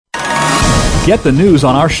Get the news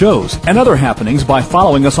on our shows and other happenings by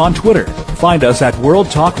following us on Twitter. Find us at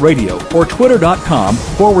World Talk Radio or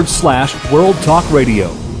twitter.com/World Talk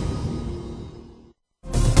Radio.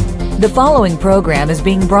 The following program is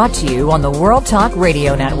being brought to you on the World Talk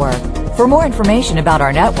Radio Network. For more information about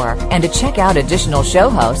our network and to check out additional show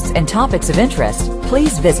hosts and topics of interest,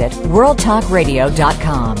 please visit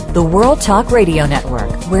worldtalkradio.com. The World Talk Radio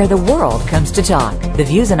Network, where the world comes to talk. The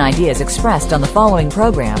views and ideas expressed on the following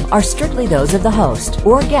program are strictly those of the host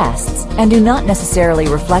or guests and do not necessarily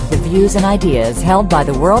reflect the views and ideas held by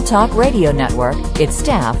the World Talk Radio Network, its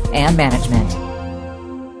staff, and management.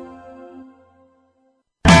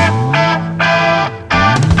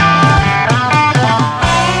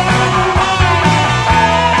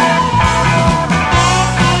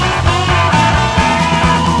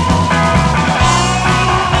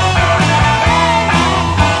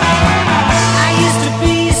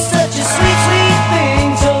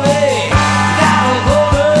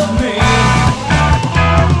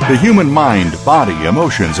 The human mind, body,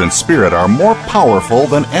 emotions, and spirit are more powerful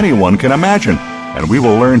than anyone can imagine, and we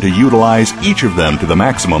will learn to utilize each of them to the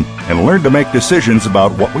maximum and learn to make decisions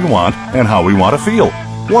about what we want and how we want to feel.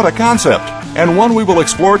 What a concept, and one we will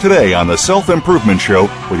explore today on the Self-Improvement Show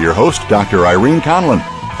with your host, Dr. Irene Conlon.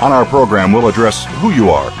 On our program, we'll address who you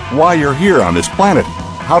are, why you're here on this planet,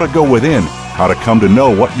 how to go within, how to come to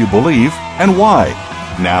know what you believe, and why.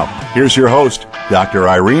 Now, here's your host, Dr.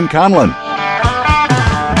 Irene Conlon.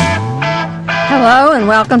 Hello and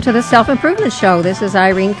welcome to the Self-Improvement Show. This is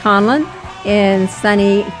Irene Conlon in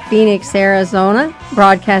sunny Phoenix, Arizona,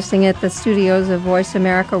 broadcasting at the studios of Voice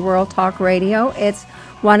America World Talk Radio. It's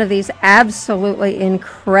one of these absolutely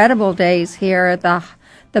incredible days here at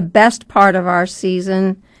the best part of our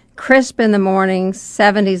season. Crisp in the morning,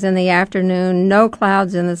 70s in the afternoon, no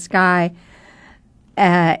clouds in the sky.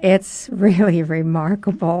 It's really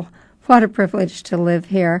remarkable. What a privilege to live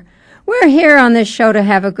here. We're here on this show to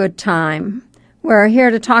have a good time. We're here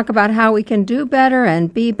to talk about how we can do better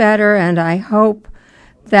and be better, and I hope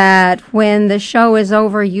that when the show is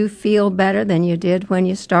over, you feel better than you did when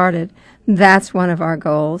you started. That's one of our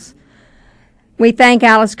goals. We thank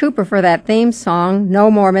Alice Cooper for that theme song, No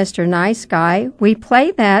More Mr. Nice Guy. We play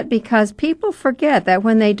that because people forget that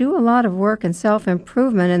when they do a lot of work in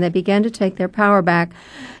self-improvement and they begin to take their power back,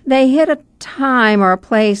 they hit a time or a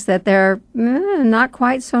place that they're not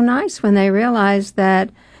quite so nice when they realize that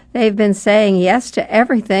they've been saying yes to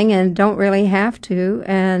everything and don't really have to,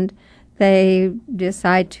 and they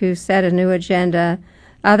decide to set a new agenda.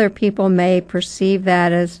 Other people may perceive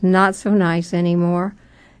that as not so nice anymore.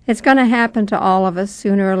 It's going to happen to all of us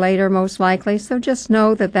sooner or later, most likely, so just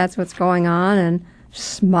know that that's what's going on and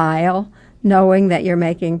smile, knowing that you're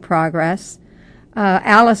making progress.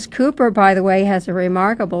 Alice Cooper, by the way, has a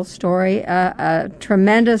remarkable story, a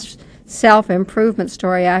tremendous self-improvement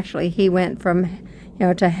story, actually. He went from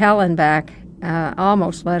to hell and back,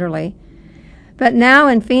 almost literally. But now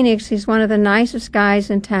in Phoenix, he's one of the nicest guys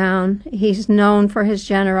in town. He's known for his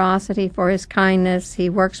generosity, for his kindness. He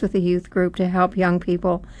works with a youth group to help young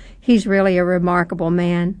people. He's really a remarkable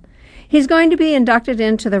man. He's going to be inducted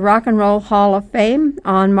into the Rock and Roll Hall of Fame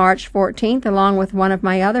on March 14th, along with one of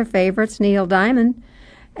my other favorites, Neil Diamond.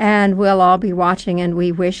 And we'll all be watching, and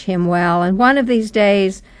we wish him well. And one of these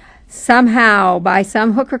days, somehow, by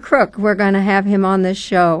some hook or crook, we're going to have him on this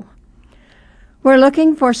show. We're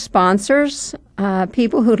looking for sponsors,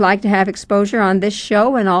 people who'd like to have exposure on this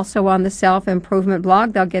show and also on the Self-Improvement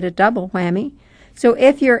blog. They'll get a double whammy. So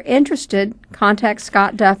if you're interested, contact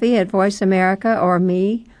Scott Duffy at Voice America or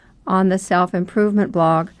me on the Self-Improvement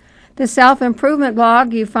blog. The Self-Improvement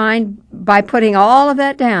blog you find by putting all of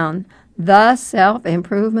that down,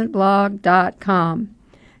 theselfimprovementblog.com.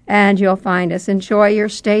 And you'll find us. Enjoy your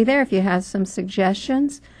stay there. If you have some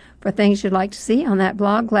suggestions for things you'd like to see on that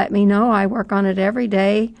blog, let me know. I work on it every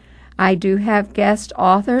day. I do have guest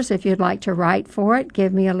authors. If you'd like to write for it,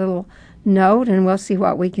 give me a little note and we'll see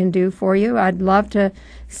what we can do for you. I'd love to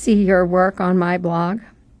see your work on my blog.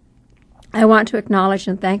 I want to acknowledge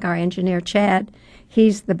and thank our engineer, Chad.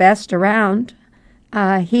 He's the best around.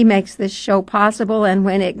 He makes this show possible, and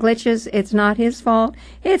when it glitches, it's not his fault.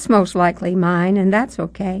 It's most likely mine, and that's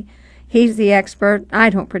okay. He's the expert. I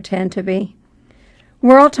don't pretend to be.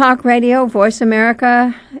 World Talk Radio, Voice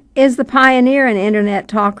America, is the pioneer in Internet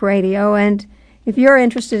talk radio, and if you're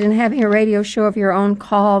interested in having a radio show of your own,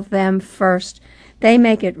 call them first. They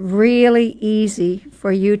make it really easy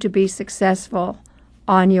for you to be successful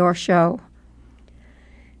on your show.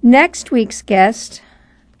 Next week's guest,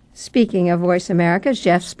 speaking of Voice America, is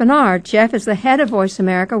Jeff Spinard. Jeff is the head of Voice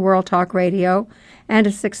America World Talk Radio and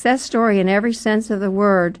a success story in every sense of the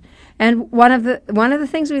word. And one of the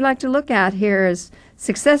things we like to look at here is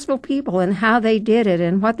successful people and how they did it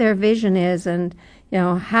and what their vision is and,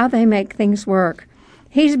 how they make things work.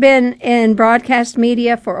 He's been in broadcast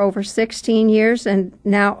media for over 16 years and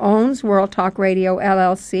now owns World Talk Radio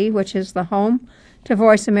LLC, which is the home to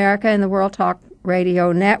Voice America and the World Talk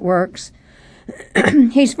Radio networks.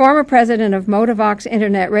 He's former president of Motivox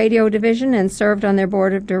Internet Radio Division and served on their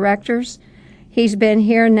board of directors. He's been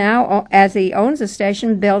here now as he owns the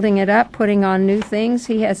station, building it up, putting on new things.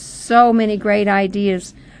 He has so many great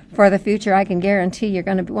ideas for the future. I can guarantee you're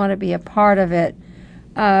going to want to be a part of it.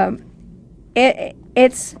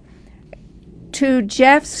 It's to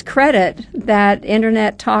Jeff's credit that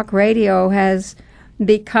Internet Talk Radio has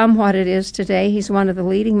become what it is today. He's one of the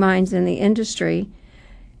leading minds in the industry.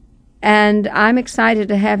 And I'm excited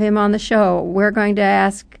to have him on the show. We're going to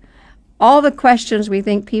ask all the questions we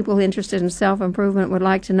think people interested in self-improvement would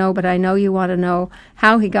like to know, but I know you want to know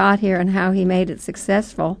how he got here and how he made it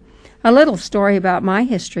successful. A little story about my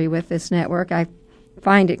history with this network. I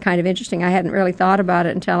find it kind of interesting. I hadn't really thought about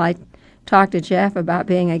it until I talked to Jeff about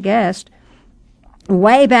being a guest.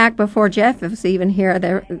 Way back before Jeff was even here,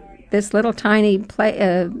 this little tiny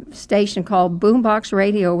station called Boombox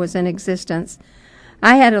Radio was in existence.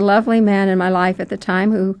 I had a lovely man in my life at the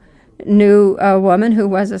time who knew a woman who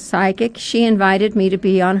was a psychic. She invited me to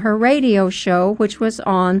be on her radio show, which was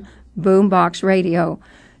on Boombox Radio.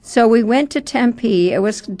 So we went to Tempe. It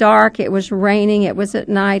was dark, it was raining, it was at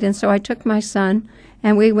night, and so I took my son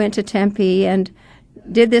and we went to Tempe and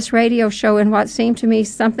did this radio show in what seemed to me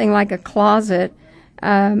something like a closet.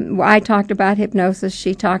 I talked about hypnosis,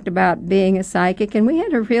 she talked about being a psychic, and we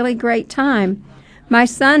had a really great time. My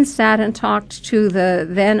son sat and talked to the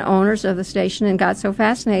then owners of the station and got so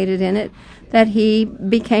fascinated in it that he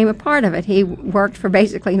became a part of it. He worked for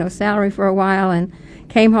basically no salary for a while and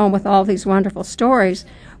came home with all these wonderful stories.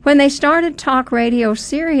 When they started talk radio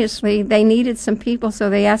seriously, they needed some people, so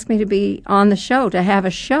they asked me to be on the show, to have a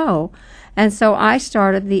show. And so I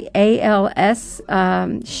started the ALS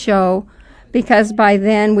show because by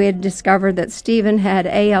then we had discovered that Stephen had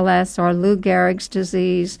ALS, or Lou Gehrig's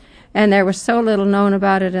disease, and there was so little known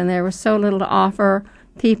about it and there was so little to offer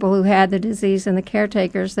people who had the disease and the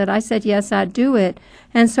caretakers that I said, yes, I'd do it.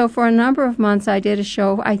 And so for a number of months I did a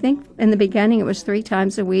show. I think in the beginning it was 3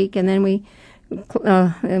 times a week, and then we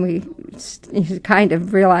kind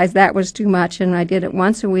of realized that was too much, and I did it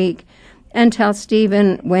once a week until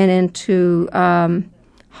Stephen went into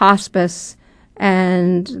hospice,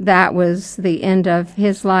 and that was the end of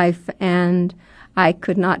his life, and I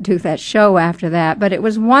could not do that show after that. But it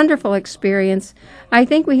was a wonderful experience. I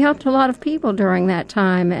think we helped a lot of people during that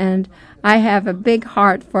time, and I have a big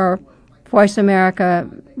heart for Voice America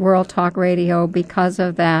World Talk Radio because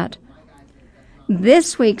of that.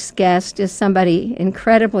 This week's guest is somebody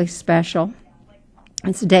incredibly special.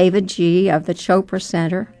 It's Davidji of the Chopra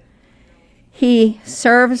Center. He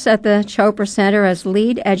serves at the Chopra Center as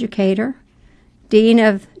lead educator, dean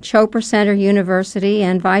of Chopra Center University,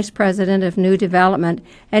 and vice president of new development.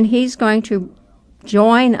 And he's going to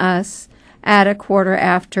join us at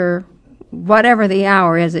 1:15, whatever the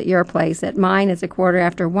hour is at your place. At mine, it's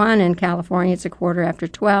 1:15. In California, it's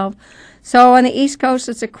 1:12. So on the East Coast,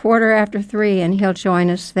 it's 1:15, and he'll join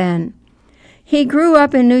us then. He grew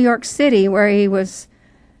up in New York City, where he was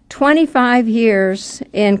 25 years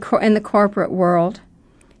in the corporate world.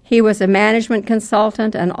 He was a management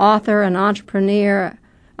consultant, an author, an entrepreneur,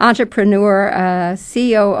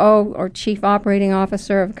 COO or chief operating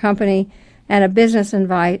officer of a company, and a business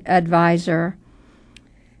advisor.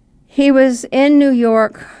 He was in New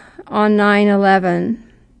York on 9/11.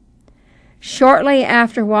 Shortly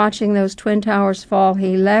after watching those Twin Towers fall,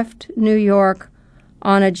 he left New York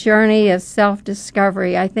on a journey of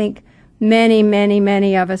self-discovery. I think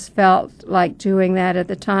many of us felt like doing that at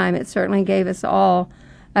the time. It certainly gave us all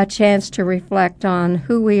a chance to reflect on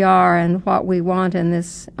who we are and what we want in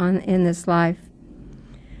this life.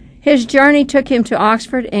 His journey took him to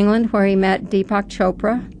Oxford, England, where he met Deepak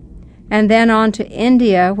Chopra, and then on to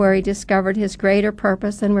India, where he discovered his greater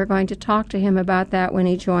purpose, and we're going to talk to him about that when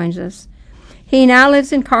he joins us. He now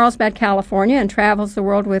lives in Carlsbad, California, and travels the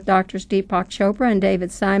world with Drs. Deepak Chopra and David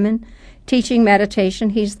Simon, teaching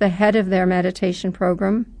meditation. He's the head of their meditation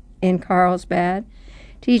program in Carlsbad.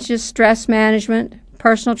 Teaches stress management,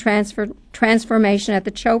 personal transformation at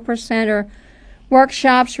the Chopra Center,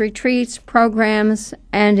 workshops, retreats, programs,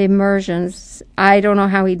 and immersions. I don't know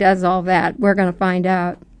how he does all that. We're going to find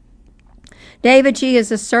out. Davidji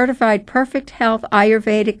is a certified perfect health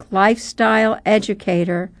Ayurvedic lifestyle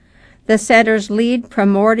educator, the center's lead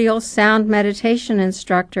primordial sound meditation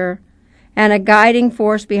instructor, and a guiding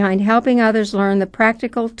force behind helping others learn the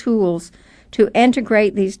practical tools to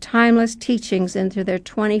integrate these timeless teachings into their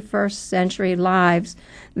 21st century lives.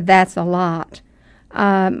 That's a lot.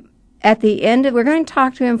 At the end, we're going to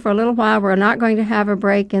talk to him for a little while. We're not going to have a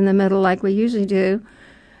break in the middle like we usually do.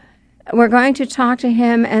 We're going to talk to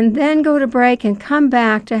him and then go to break and come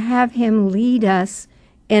back to have him lead us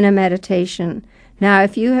in a meditation. Now,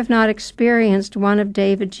 if you have not experienced one of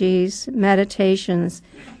Davidji's meditations,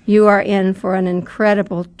 you are in for an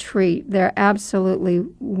incredible treat. They're absolutely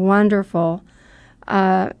wonderful.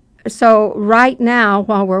 So right now,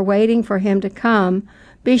 while we're waiting for him to come,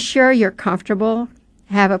 be sure you're comfortable.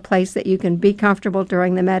 Have a place that you can be comfortable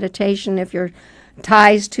during the meditation. If your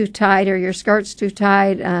tie's too tight or your skirt's too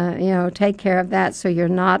tight, take care of that so you're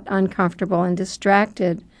not uncomfortable and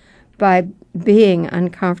distracted by being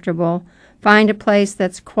uncomfortable. Find a place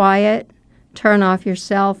that's quiet. Turn off your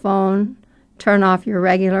cell phone. Turn off your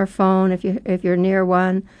regular phone if you're near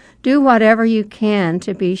one. Do whatever you can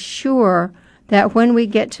to be sure that when we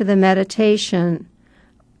get to the meditation,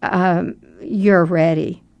 you're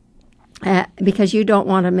ready. Because you don't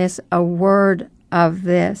want to miss a word of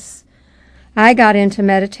this. I got into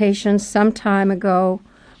meditation some time ago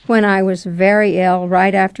when I was very ill.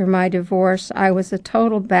 Right after my divorce, I was a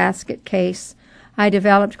total basket case. I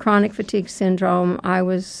developed chronic fatigue syndrome. I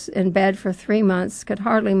was in bed for 3 months, could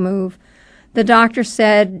hardly move. The doctor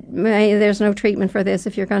said, there's no treatment for this.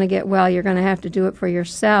 If you're going to get well, you're going to have to do it for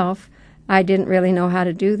yourself. I didn't really know how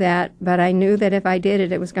to do that, but I knew that if I did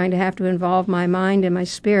it, it was going to have to involve my mind and my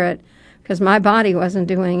spirit, because my body wasn't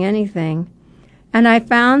doing anything. And I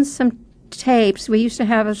found some tapes. We used to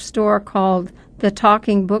have a store called the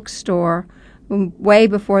Talking Bookstore, way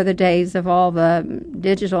before the days of all the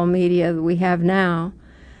digital media that we have now.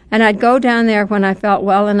 And I'd go down there when I felt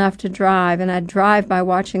well enough to drive, and I'd drive by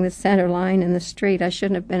watching the center line in the street. I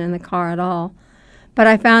shouldn't have been in the car at all. But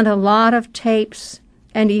I found a lot of tapes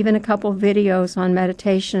and even a couple videos on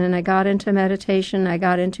meditation, and I got into meditation. I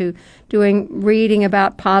got into reading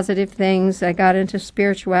about positive things. I got into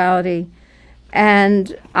spirituality,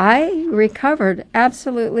 and I recovered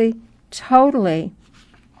absolutely, totally,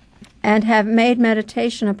 and have made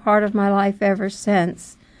meditation a part of my life ever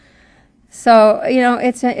since. So,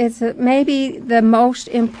 it's maybe the most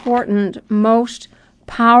important, most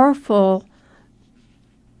powerful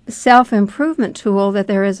self-improvement tool that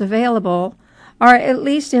there is available, or at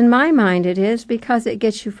least in my mind it is, because it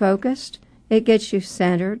gets you focused, it gets you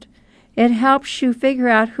centered, it helps you figure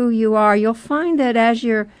out who you are. You'll find that as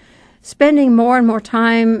you're spending more and more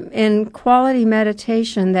time in quality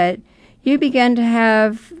meditation that you begin to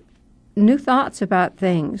have new thoughts about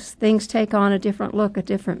things. Things take on a different look, a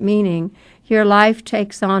different meaning. Your life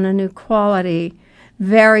takes on a new quality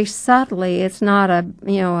very subtly. It's not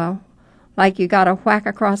like you got a whack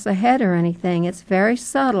across the head or anything. It's very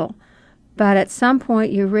subtle. But at some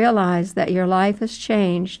point you realize that your life has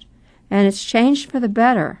changed, and it's changed for the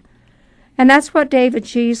better. And that's what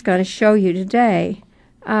Davidji is going to show you today.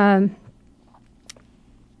 When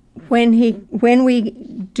we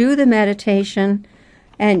do the meditation,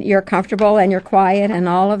 and you're comfortable and you're quiet and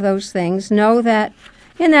all of those things, know that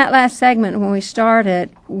in that last segment when we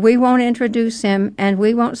started, we won't introduce him and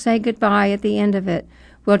we won't say goodbye at the end of it.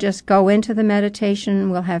 We'll just go into the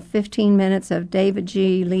meditation. We'll have 15 minutes of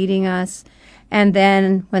Davidji leading us, and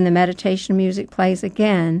then when the meditation music plays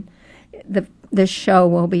again, the show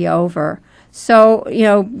will be over. So,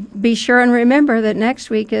 be sure and remember that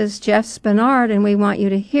next week is Jeff Spinard, and we want you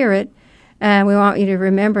to hear it, and we want you to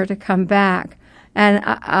remember to come back. And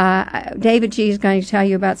Davidji is going to tell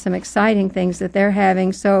you about some exciting things that they're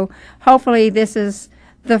having. So hopefully this is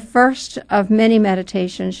the first of many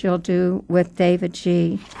meditations you'll do with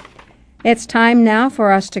Davidji. It's time now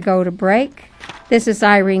for us to go to break. This is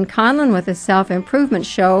Irene Conlon with the Self-Improvement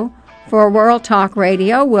Show for World Talk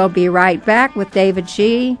Radio. We'll be right back with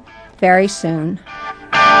Davidji very soon.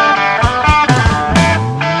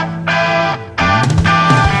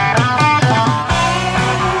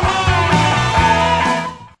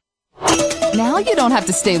 Now you don't have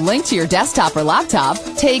to stay linked to your desktop or laptop.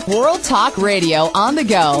 Take World Talk Radio on the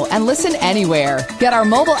go and listen anywhere. Get our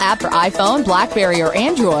mobile app for iPhone, BlackBerry, or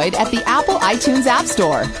Android at the Apple iTunes App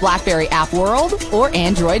Store, BlackBerry App World, or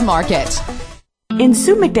Android Market. In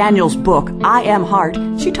Sue McDaniel's book, I Am Heart,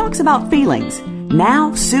 she talks about feelings.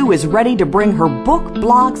 Now, Sue is ready to bring her book,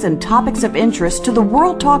 blogs, and topics of interest to the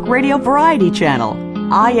World Talk Radio Variety Channel.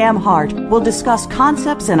 I Am Heart will discuss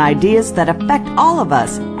concepts and ideas that affect all of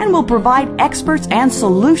us and will provide experts and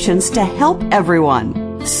solutions to help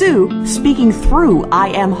everyone. Sue, speaking through I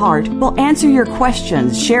Am Heart, will answer your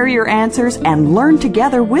questions, share your answers, and learn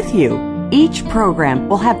together with you. Each program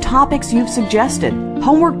will have topics you've suggested,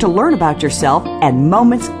 homework to learn about yourself, and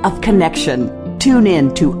moments of connection. Tune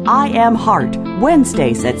in to I Am Heart,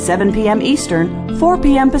 Wednesdays at 7 p.m. Eastern, 4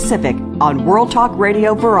 p.m. Pacific on World Talk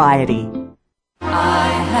Radio Variety. I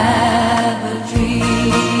have a dream.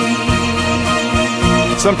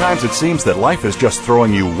 Sometimes it seems that life is just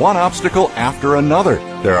throwing you one obstacle after another.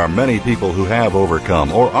 There are many people who have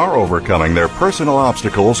overcome or are overcoming their personal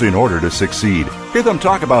obstacles in order to succeed. Hear them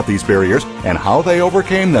talk about these barriers and how they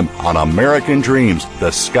overcame them on American Dreams,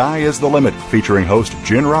 The Sky is the Limit, featuring host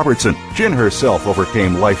Jen Robertson. Jen herself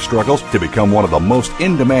overcame life struggles to become one of the most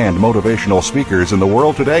in-demand motivational speakers in the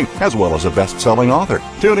world today, as well as a best-selling author.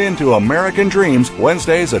 Tune in to American Dreams,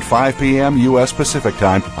 Wednesdays at 5 p.m. U.S. Pacific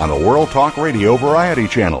Time on the World Talk Radio Variety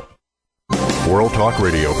Channel. World Talk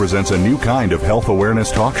Radio presents a new kind of health awareness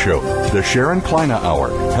talk show, the Sharon Kleina Hour,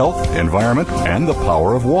 Health, Environment, and the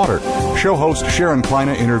Power of Water. Show host Sharon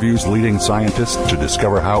Kleina interviews leading scientists to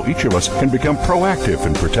discover how each of us can become proactive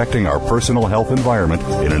in protecting our personal health environment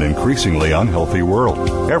in an increasingly unhealthy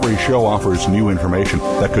world. Every show offers new information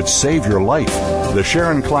that could save your life. The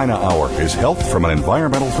Sharon Kleina Hour is health from an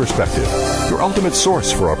environmental perspective, your ultimate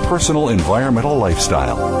source for a personal environmental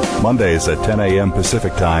lifestyle. Mondays at 10 a.m.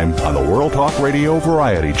 Pacific Time on the World Talk Radio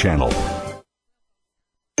Variety Channel.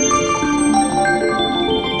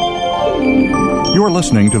 You're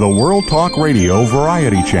listening to the World Talk Radio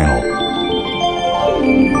Variety Channel.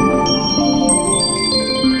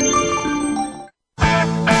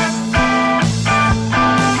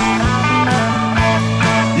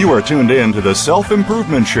 You are tuned in to the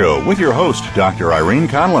Self-Improvement Show with your host, Dr. Irene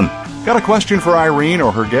Conlon. Got a question for Irene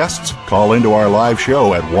or her guests? Call into our live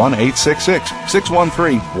show at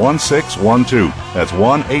 1-866-613-1612. That's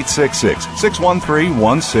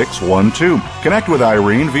 1-866-613-1612. Connect with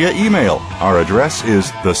Irene via email. Our address is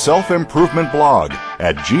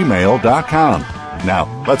theselfimprovementblog@gmail.com.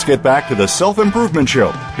 Now, let's get back to the Self-Improvement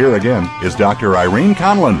Show. Here again is Dr. Irene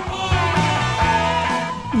Conlon.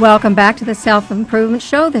 Welcome back to the Self-Improvement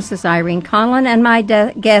Show. This is Irene Conlon, and my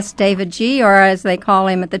guest, Davidji, or as they call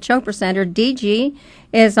him at the Chopra Center, DG,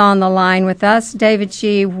 is on the line with us.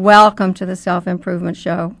 Davidji, welcome to the Self-Improvement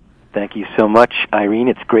Show. Thank you so much, Irene.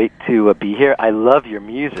 It's great to be here. I love your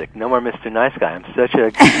music. No more Mr. Nice Guy. I'm such a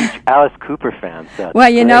huge Alice Cooper fan. So well,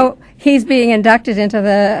 you know, he's being inducted into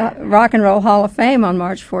the Rock and Roll Hall of Fame on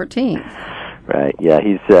March 14th. Right, yeah.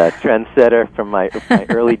 He's a trendsetter from my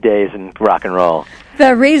early days in rock and roll.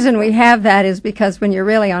 The reason we have that is because when you're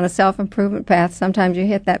really on a self-improvement path, sometimes you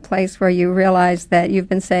hit that place where you realize that you've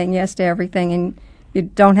been saying yes to everything and you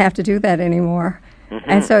don't have to do that anymore. Mm-hmm.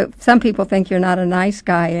 And so some people think you're not a nice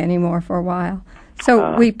guy anymore for a while.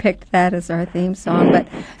 So we picked that as our theme song, but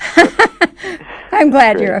I'm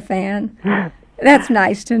glad you're a fan. That's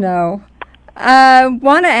nice to know. I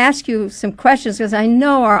want to ask you some questions because I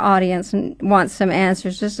know our audience wants some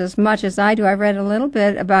answers just as much as I do. I read a little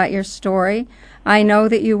bit about your story. I know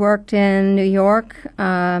that you worked in New York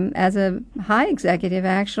as a high executive,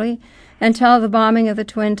 actually, until the bombing of the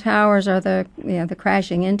Twin Towers or the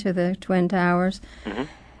crashing into the Twin Towers. Mm-hmm.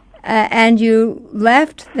 And you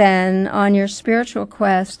left then on your spiritual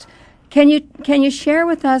quest. Can you share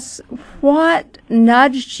with us what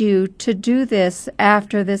nudged you to do this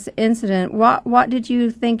after this incident? What did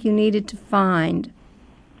you think you needed to find?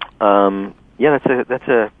 Yeah, that's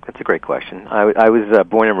a great question. I was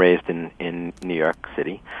born and raised in New York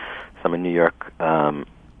City, so I'm a New York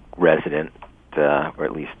resident, or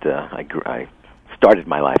at least I started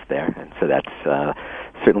my life there, and so that's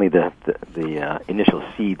certainly the initial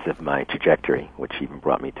seeds of my trajectory, which even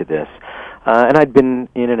brought me to this. And I'd been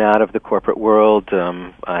in and out of the corporate world.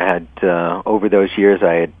 I had over those years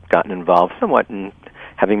I had gotten involved somewhat in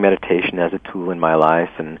having meditation as a tool in my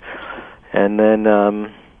life, and then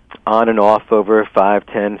on and off over 5,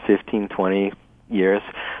 10, 15, 20 years,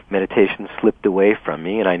 meditation slipped away from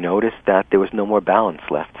me, and I noticed that there was no more balance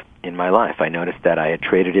left in my life. I noticed that I had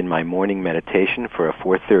traded in my morning meditation for a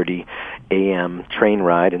 4:30 a.m. train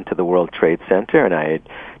ride into the World Trade Center, and I had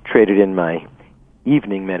traded in my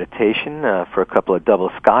evening meditation for a couple of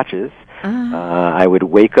double scotches. I would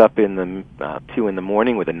wake up in 2 in the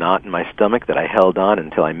morning with a knot in my stomach that I held on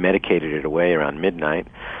until I medicated it away around midnight.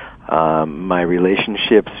 My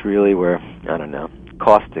relationships really were,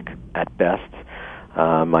 caustic at best.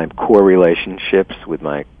 My core relationships with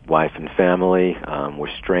my wife and family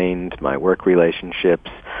were strained. My work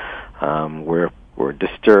relationships were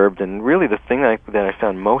disturbed. And really the thing that I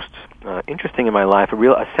found most interesting in my life,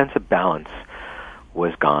 a sense of balance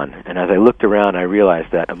was gone. And as I looked around, I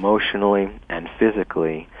realized that emotionally and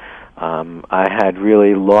physically, I had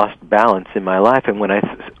really lost balance in my life. And when I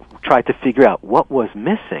tried to figure out what was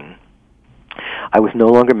missing, I was no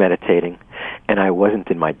longer meditating, and I wasn't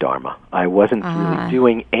in my Dharma. I wasn't really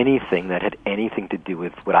doing anything that had anything to do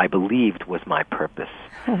with what I believed was my purpose.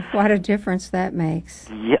 Oh, what a difference that makes.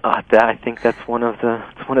 Yeah, I think that's one of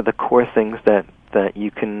the core things that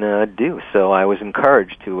you can do. So I was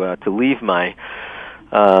encouraged to leave my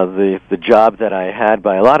the job that I had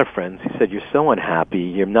by a lot of friends who said, you're so unhappy,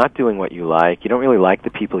 you're not doing what you like, you don't really like the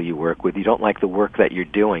people you work with, you don't like the work that you're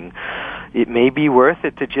doing. It may be worth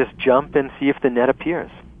it to just jump and see if the net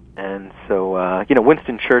appears. And so,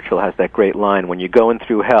 Winston Churchill has that great line, when you're going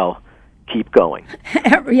through hell, keep going.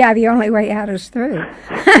 Yeah, the only way out is through.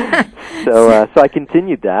 So I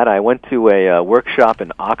continued that. I went to a workshop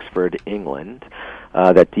in Oxford, England,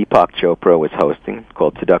 that Deepak Chopra was hosting,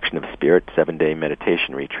 called Seduction of Spirit, 7-day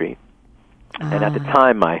meditation retreat. And at the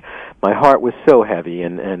time, my heart was so heavy,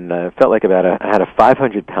 and I felt like I had a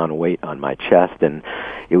 500-pound weight on my chest, and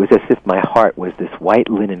it was as if my heart was this white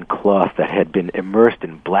linen cloth that had been immersed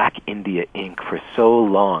in black India ink for so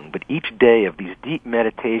long. But each day of these deep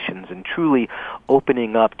meditations and truly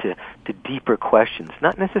opening up to deeper questions,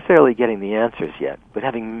 not necessarily getting the answers yet, but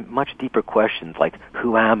having much deeper questions like,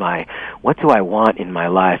 who am I? What do I want in my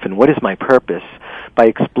life? And what is my purpose? By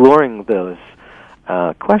exploring those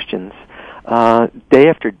questions, day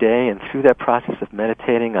after day, and through that process of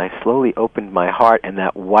meditating, I slowly opened my heart, and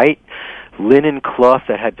that white linen cloth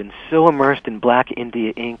that had been so immersed in black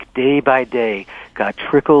India ink day by day got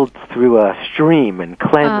trickled through a stream and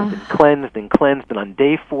cleansed and cleansed and cleansed, and on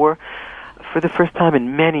day 4, for the first time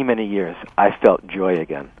in many, many years, I felt joy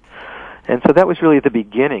again. And so that was really the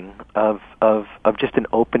beginning of just an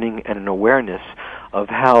opening and an awareness of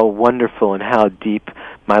how wonderful and how deep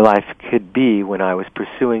my life could be when I was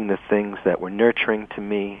pursuing the things that were nurturing to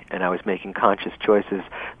me, and I was making conscious choices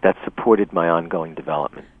that supported my ongoing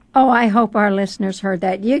development. Oh, I hope our listeners heard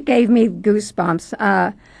that. You gave me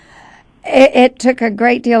goosebumps. It took a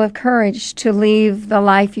great deal of courage to leave the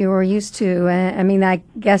life you were used to. I mean, I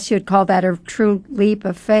guess you'd call that a true leap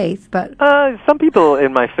of faith, but... some people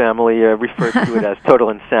in my family refer to it as total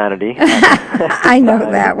insanity. I know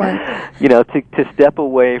that one. To step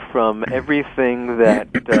away from everything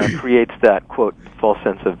that creates that, quote, false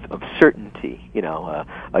sense of certainty.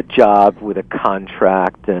 A job with a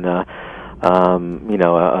contract and a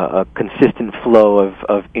consistent flow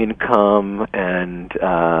of income and...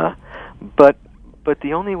 But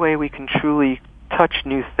the only way we can truly touch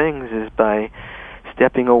new things is by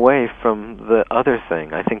stepping away from the other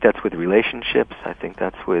thing. I think that's with relationships. I think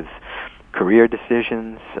that's with career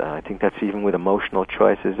decisions. I think that's even with emotional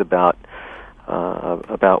choices about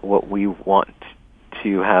what we want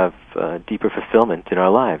to have deeper fulfillment in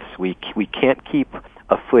our lives. We can't keep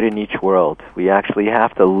a foot in each world. We actually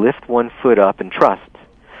have to lift one foot up and trust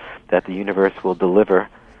that the universe will deliver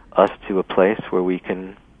us to a place where we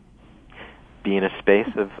can be in a space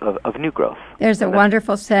of new growth. There's a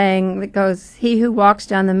wonderful saying that goes, he who walks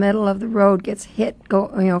down the middle of the road gets hit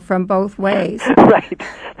from both ways. Right.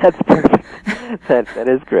 That's perfect. That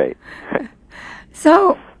is great.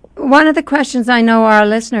 So one of the questions I know our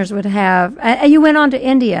listeners would have, you went on to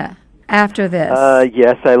India after this.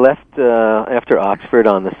 Yes, I left after Oxford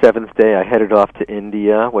on the 7th day. I headed off to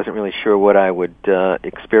India. Wasn't really sure what I would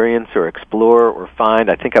experience or explore or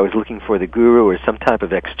find. I think I was looking for the guru or some type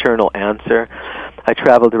of external answer. I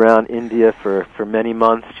traveled around India for many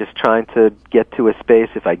months just trying to get to a space.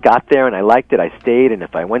 If I got there and I liked it, I stayed, and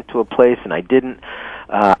if I went to a place and I didn't,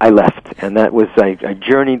 I left. And that was, I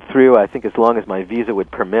journeyed through, I think, as long as my visa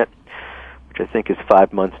would permit, which I think is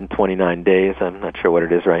 5 months and 29 days. I'm not sure what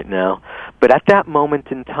it is right now. But at that moment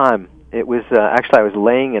in time, it was actually I was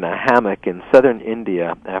laying in a hammock in southern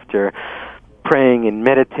India after praying and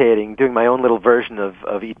meditating, doing my own little version of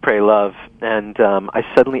Eat, Pray, Love, and I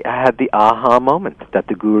had the aha moment that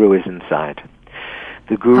the guru is inside.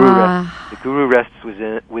 The guru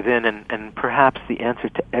rests within, and perhaps the answer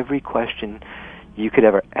to every question you could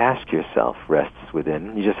ever ask yourself rests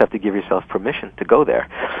within. You just have to give yourself permission to go there.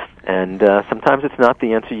 And sometimes it's not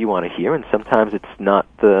the answer you want to hear, and sometimes it's not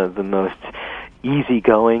the most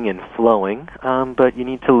easygoing and flowing, but you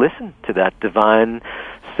need to listen to that divine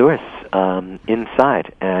source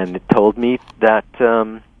inside. And it told me that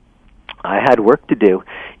I had work to do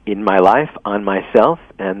in my life, on myself,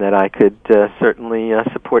 and that I could certainly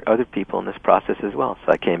support other people in this process as well.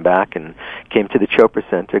 So I came back and came to the Chopra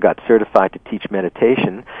Center, got certified to teach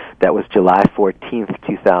meditation. That was July 14th,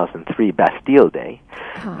 2003, Bastille Day.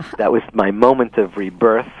 That was my moment of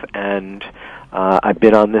rebirth, and I've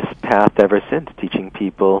been on this path ever since, teaching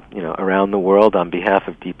people, around the world on behalf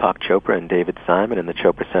of Deepak Chopra and David Simon and the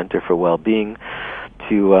Chopra Center for Well-Being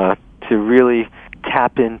to really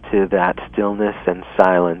tap into that stillness and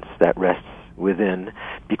silence that rests within,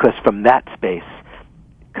 because from that space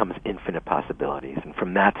comes infinite possibilities, and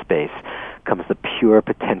from that space comes the pure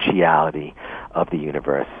potentiality of the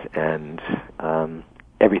universe, and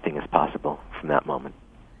everything is possible from that moment.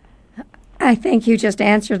 I think you just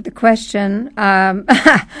answered the question.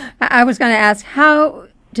 I was going to ask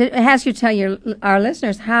ask you to tell our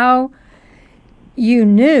listeners how you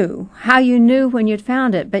knew when you'd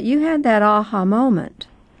found it, but you had that aha moment.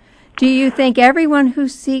 Do you think everyone who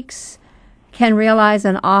seeks can realize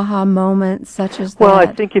an aha moment such as that? Well, I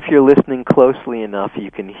think if you're listening closely enough,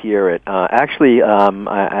 you can hear it. Actually,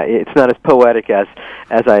 it's not as poetic as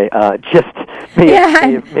I just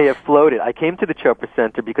may have floated. I came to the Chopra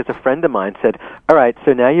Center because a friend of mine said, all right,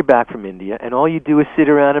 so now you're back from India, and all you do is sit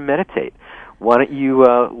around and meditate. Why don't you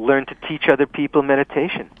learn to teach other people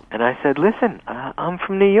meditation? And I said, listen, I'm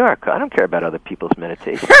from New York. I don't care about other people's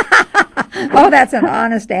meditation. Oh, that's an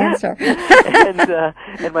honest answer.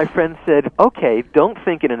 And my friend said, okay, don't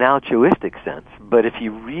think in an altruistic sense, but if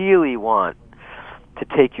you really want to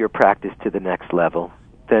take your practice to the next level,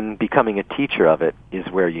 then becoming a teacher of it is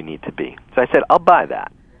where you need to be. So I said, I'll buy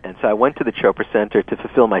that. And so I went to the Chopra Center to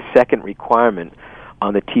fulfill my second requirement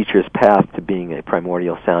on the teacher's path to being a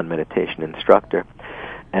primordial sound meditation instructor.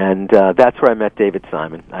 And that's where I met David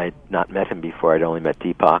Simon. I had not met him before. I'd only met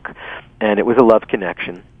Deepak. And it was a love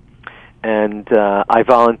connection. And I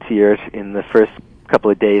volunteered in the first couple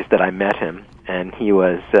of days that I met him. And he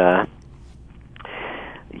was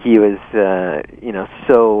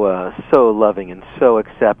so loving and so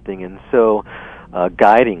accepting and so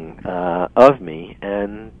guiding of me,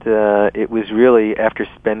 and it was really after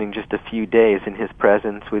spending just a few days in his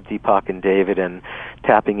presence with Deepak and David and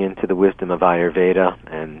tapping into the wisdom of Ayurveda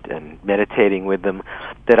and meditating with them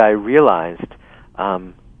that I realized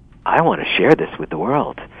I want to share this with the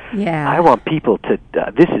world. Yeah. I want people to,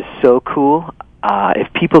 this is so cool.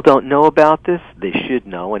 If people don't know about this, they should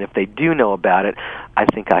know, and if they do know about it, I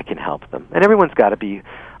think I can help them. And everyone's got to be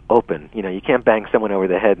open. You know, you can't bang someone over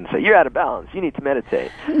the head and say, you're out of balance, you need to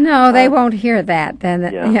meditate. No, they won't hear that. Then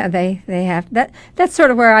they have that. That's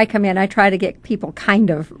sort of where I come in. I try to get people kind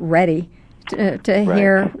of ready to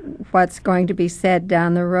hear what's going to be said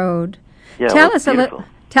down the road. Yeah, Tell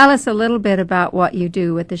us a little bit about what you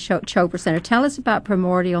do with the Chopra Center. Tell us about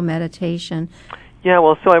primordial meditation. Yeah,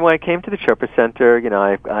 well, so when I came to the Chopra Center,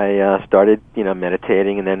 I started,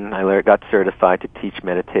 meditating, and then I got certified to teach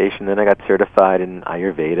meditation. Then I got certified in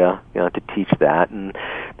Ayurveda, to teach that, and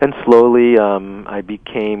then slowly I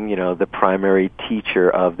became, the primary teacher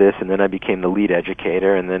of this, and then I became the lead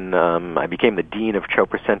educator, and then I became the dean of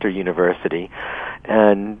Chopra Center University,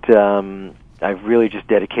 and I've really just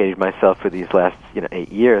dedicated myself for these last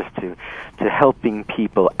 8 years to helping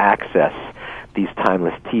people access these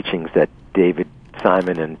timeless teachings that David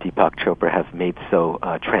Simon and Deepak Chopra have made so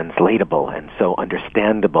translatable and so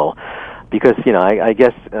understandable, because I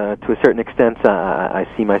guess to a certain extent I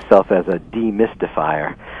see myself as a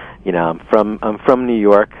demystifier. I'm from New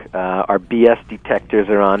York. Our BS detectors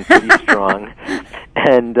are on pretty strong,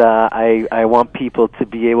 and I want people to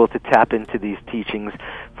be able to tap into these teachings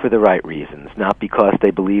for the right reasons, not because they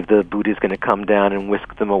believe the Buddha is going to come down and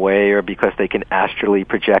whisk them away, or because they can astrally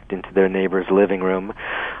project into their neighbor's living room,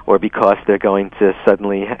 or because they're going to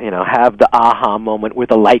suddenly, have the aha moment where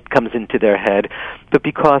the light comes into their head, but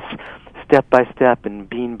because step by step and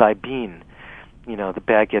bean by bean, the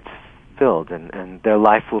bag gets filled, and their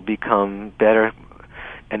life will become better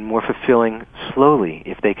and more fulfilling slowly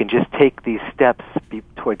if they can just take these steps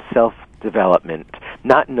towards self-development,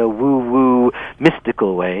 not in a woo-woo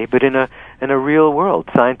mystical way, but in a real world,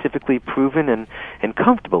 scientifically proven and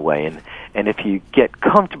comfortable way. And if you get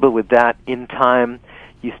comfortable with that, in time,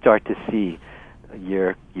 you start to see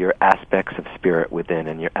your aspects of spirit within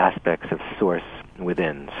and your aspects of source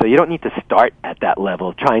within. So you don't need to start at that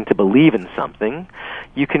level trying to believe in something.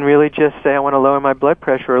 You can really just say, I want to lower my blood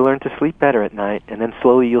pressure or learn to sleep better at night, and then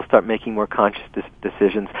slowly you'll start making more conscious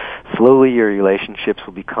decisions. Slowly your relationships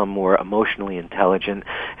will become more emotionally intelligent,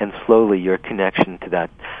 and slowly your connection to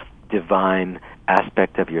that divine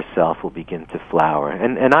aspect of yourself will begin to flower.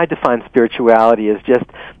 And I define spirituality as just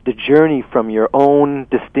the journey from your own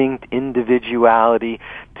distinct individuality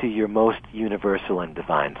to your most universal and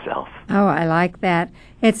divine self. Oh, I like that.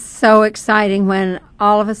 It's so exciting when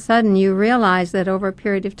all of a sudden you realize that over a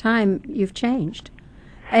period of time you've changed.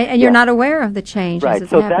 And you're not aware of the change as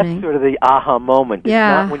it's happening. That's sort of the aha moment. It's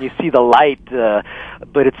not when you see the light,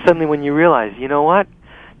 but it's suddenly when you realize, you know what?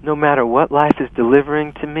 No matter what life is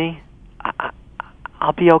delivering to me,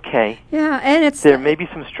 I'll be okay. Yeah, and there may be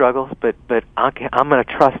some struggles, but I'm going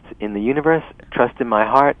to trust in the universe, trust in my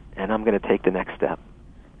heart, and I'm going to take the next step.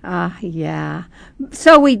 Yeah.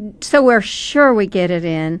 So we're sure we get it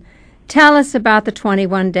in. Tell us about the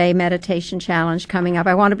 21-day meditation challenge coming up.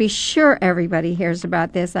 I want to be sure everybody hears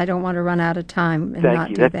about this. I don't want to run out of time and not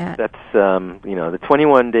do that. That's the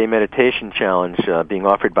 21-day meditation challenge being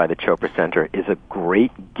offered by the Chopra Center is a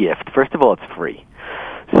great gift. First of all, it's free.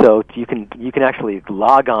 So you can actually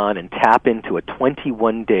log on and tap into a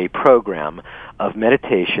 21-day program of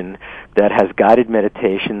meditation that has guided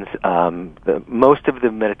meditations. Most of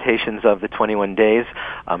the meditations of the 21 days,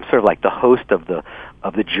 sort of like the host of the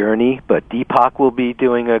journey, but Deepak will be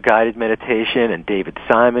doing a guided meditation, and David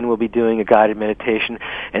Simon will be doing a guided meditation,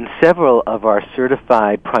 and several of our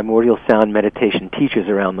certified primordial sound meditation teachers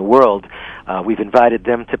around the world, we've invited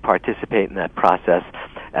them to participate in that process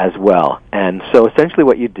as well. And so essentially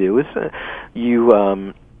what you do is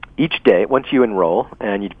you each day, once you enroll,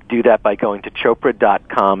 and you do that by going to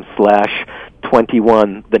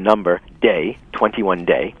chopra.com/21, the number, day, 21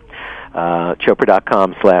 day,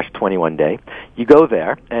 chopra.com/21 day. You go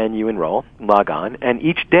there and you enroll, log on, and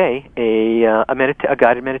each day a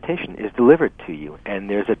guided meditation is delivered to you. And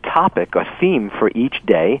there's a topic, a theme for each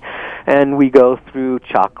day, and we go through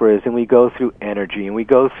chakras, and we go through energy, and we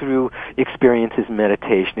go through experiences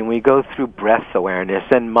meditation, and we go through breath awareness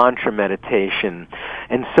and mantra meditation,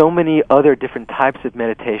 and so many other different types of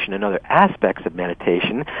meditation and other aspects of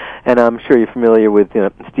meditation. And I'm sure you're familiar with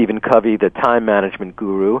Stephen Covey, the time management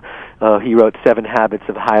guru. He wrote 7 Habits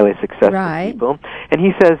of Highly Successful People. And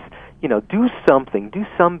he says, do something, do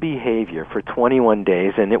some behavior for 21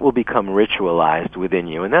 days, and it will become ritualized within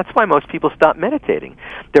you. And that's why most people stop meditating.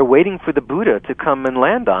 They're waiting for the Buddha to come and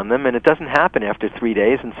land on them, and it doesn't happen after 3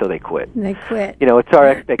 days, and so they quit. It's our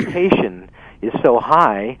expectation is so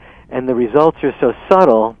high, and the results are so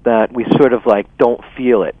subtle that we sort of don't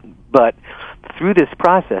feel it. But through this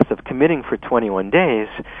process of committing for 21 days,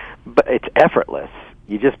 but it's effortless.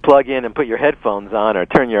 You just plug in and put your headphones on or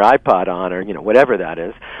turn your iPod on or, whatever that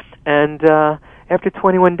is. And after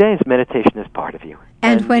 21 days, meditation is part of you.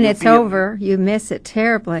 And when it's over, you miss it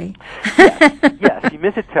terribly. Yes, you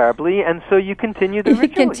miss it terribly, and so you continue the ritual.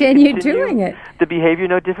 You continue doing it. The behavior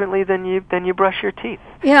no differently than you brush your teeth.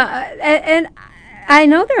 Yeah, and I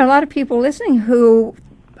know there are a lot of people listening who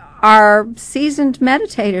are seasoned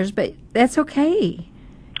meditators, but that's okay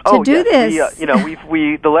to do this.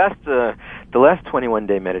 The last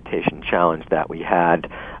 21-day meditation challenge that we had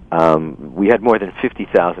more than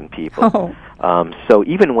 50,000 people. So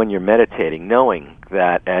even when you're meditating, knowing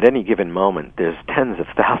that at any given moment there's tens of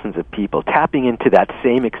thousands of people tapping into that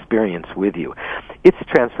same experience with you, it's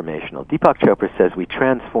transformational. Deepak Chopra says we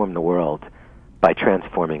transform the world by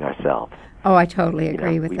transforming ourselves. Oh, I totally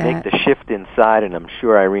agree with that. We make the shift inside, and I'm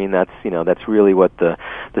sure, Irene, that's really what the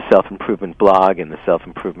self-improvement blog and the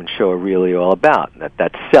self-improvement show are really all about.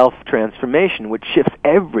 That self-transformation, which shifts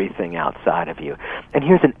everything outside of you. And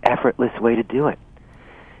here's an effortless way to do it.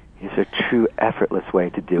 Here's a true effortless way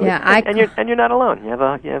to do it. And you're not alone. You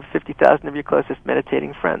have 50,000 of your closest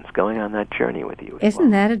meditating friends going on that journey with you. Isn't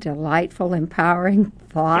that a delightful, empowering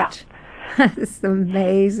thought? Yeah. It's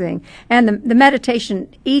amazing. And the meditation,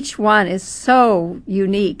 each one is so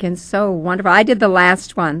unique and so wonderful. I did the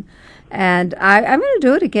last one, and I'm going to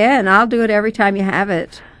do it again. I'll do it every time you have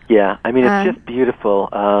it. Yeah, it's just beautiful,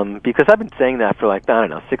 because I've been saying that for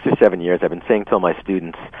 6 or 7 years. I've been saying to all my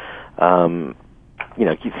students, send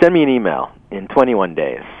me an email in 21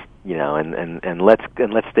 days, and let's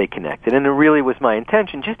stay connected. And it really was my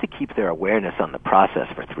intention just to keep their awareness on the process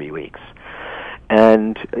for 3 weeks.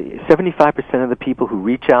 And 75% of the people who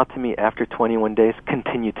reach out to me after 21 days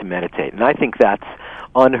continue to meditate. And I think that's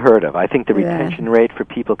unheard of. I think the retention rate for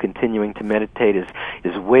people continuing to meditate is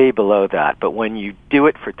way below that. But when you do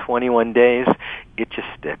it for 21 days, it just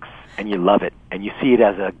sticks. And you love it. And you see it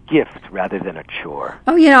as a gift rather than a chore.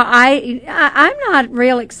 Oh, I'm not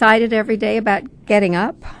real excited every day about getting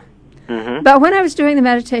up. Mm-hmm. But when I was doing the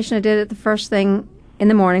meditation, I did it the first thing in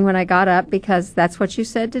the morning when I got up, because that's what you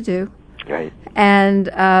said to do. Right. And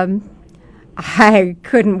I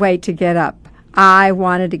couldn't wait to get up. I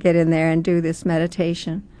wanted to get in there and do this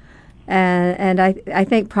meditation. And I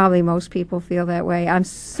think probably most people feel that way. I'm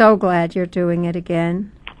so glad you're doing it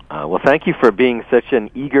again. Well, thank you for being such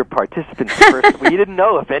an eager participant first. We didn't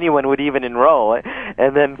know if anyone would even enroll,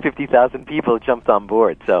 and then 50,000 people jumped on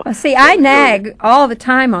board. So, see, I nag all the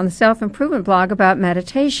time on the self-improvement blog about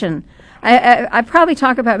meditation. I probably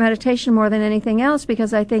talk about meditation more than anything else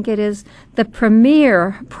because I think it is the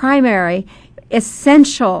primary,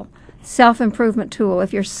 essential self-improvement tool.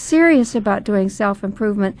 If you're serious about doing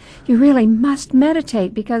self-improvement, you really must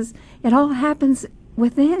meditate because it all happens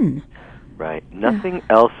within. Right. Nothing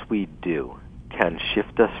else we do can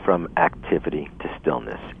shift us from activity to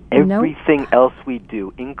stillness. Nope. Everything else we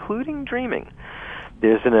do, including dreaming,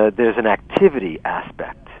 there's an activity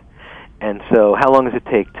aspect. And so how long does it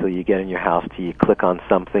take till you get in your house, till you click on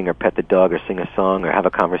something or pet the dog or sing a song or have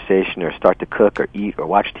a conversation or start to cook or eat or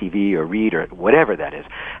watch TV or read or whatever that is?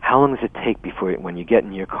 How long does it take before, when you get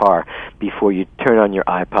in your car, before you turn on your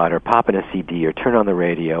iPod or pop in a CD or turn on the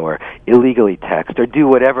radio or illegally text or do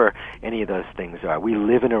whatever any of those things are? We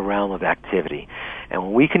live in a realm of activity. And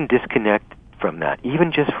when we can disconnect from that,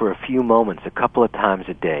 even just for a few moments, a couple of times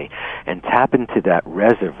a day, and tap into that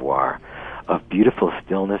reservoir of beautiful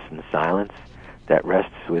stillness and silence that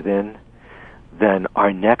rests within, then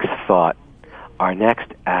our next thought, our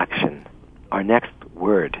next action, our next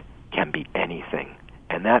word can be anything.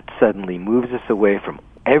 And that suddenly moves us away from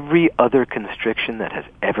every other constriction that has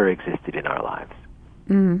ever existed in our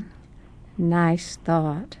lives. Nice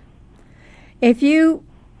thought. If you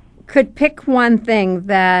could pick one thing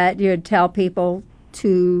that you'd tell people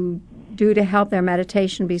to do to help their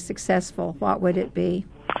meditation be successful, what would it be?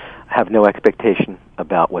 Have no expectation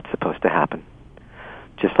about what's supposed to happen.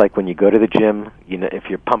 Just like when you go to the gym, if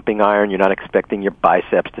you're pumping iron, you're not expecting your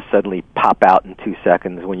biceps to suddenly pop out in 2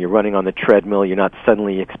 seconds. When you're running on the treadmill, you're not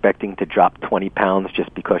suddenly expecting to drop 20 pounds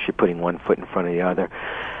just because you're putting one foot in front of the other.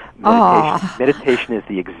 Meditation is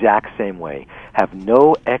the exact same way. Have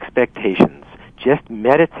no expectations. Just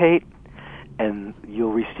meditate, and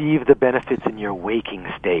you'll receive the benefits in your waking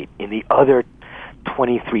state, in the other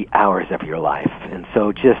 23 hours of your life. And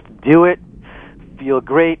so just do it, feel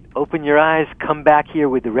great, open your eyes, come back here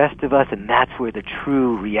with the rest of us, and that's where the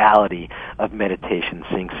true reality of meditation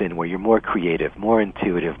sinks in, where you're more creative, more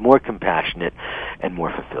intuitive, more compassionate, and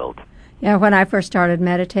more fulfilled. Yeah, when I first started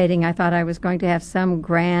meditating, I thought I was going to have some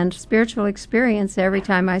grand spiritual experience every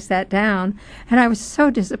time I sat down, and I was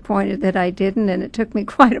so disappointed that I didn't, and it took me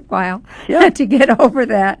quite a while to get over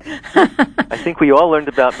that. I think we all learned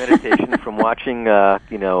about meditation from watching,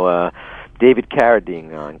 David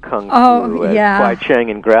Carradine on Kung Fu, Kwai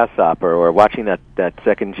Chang and Grasshopper, or watching that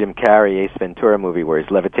second Jim Carrey Ace Ventura movie where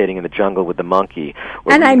he's levitating in the jungle with the monkey.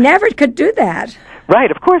 And I never could do that.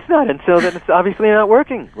 Right, of course not. And so then it's obviously not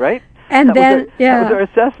working, right? And that was our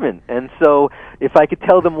assessment. And so if I could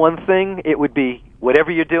tell them one thing, it would be,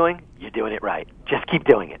 whatever you're doing it right. Just keep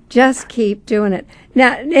doing it. Just keep doing it.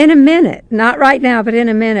 Now, in a minute, not right now, but in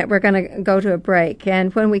a minute, we're going to go to a break.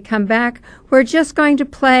 And when we come back, we're just going to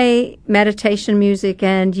play meditation music,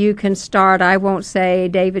 and you can start. I won't say,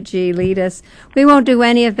 Davidji, lead us. We won't do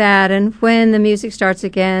any of that. And when the music starts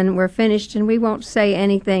again, we're finished, and we won't say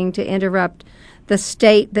anything to interrupt the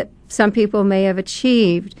state that some people may have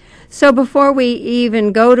achieved. So before we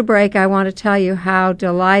even go to break, I want to tell you how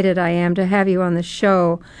delighted I am to have you on the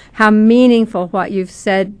show, how meaningful what you've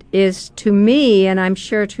said is to me, and I'm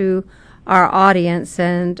sure to our audience.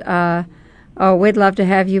 And we'd love to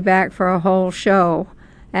have you back for a whole show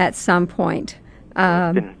at some point.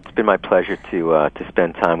 It's been my pleasure to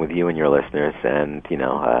spend time with you and your listeners, and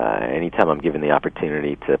anytime I'm given the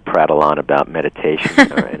opportunity to prattle on about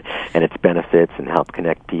meditation and its benefits and help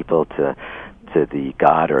connect people to the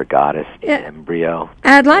god or goddess embryo.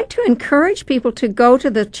 I'd like to encourage people to go to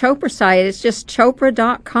the Chopra site. It's just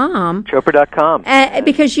Chopra.com. Chopra.com.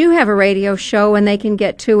 Because you have a radio show and they can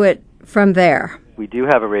get to it from there. We do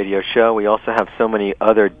have a radio show. We also have so many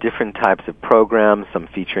other different types of programs, some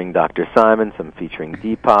featuring Dr. Simon, some featuring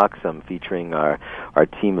Deepak, some featuring our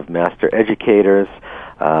team of master educators.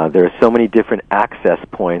 There are so many different access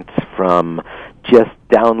points, from just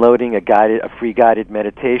downloading a free guided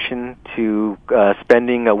meditation to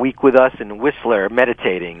spending a week with us in Whistler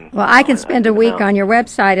meditating. Well, I can spend a week on your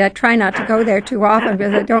website. I try not to go there too often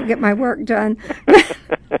because I don't get my work done.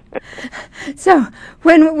 So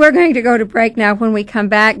when we're going to go to break now, when we come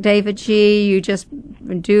back, Davidji, you just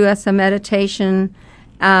do us a meditation.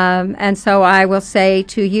 And so I will say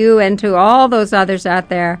to you and to all those others out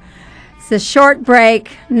there, it's a short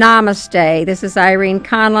break. Namaste. This is Irene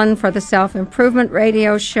Conlon for the Self-Improvement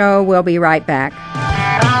Radio Show. We'll be right back.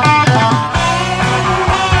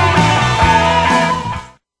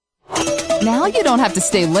 Now you don't have to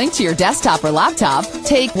stay linked to your desktop or laptop.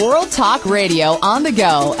 Take World Talk Radio on the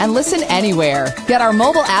go and listen anywhere. Get our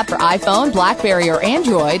mobile app for iPhone, BlackBerry, or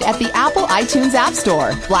Android at the Apple iTunes App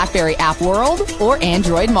Store, BlackBerry App World, or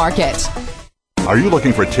Android Market. Are you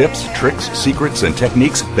looking for tips, tricks, secrets, and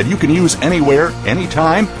techniques that you can use anywhere,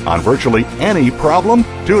 anytime, on virtually any problem?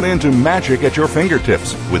 Tune in to Magic at Your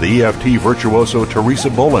Fingertips with EFT virtuoso Teresa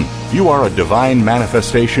Bolin. You are a divine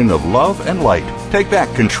manifestation of love and light. Take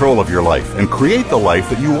back control of your life and create the life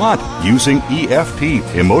that you want using EFT,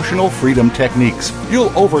 Emotional Freedom Techniques.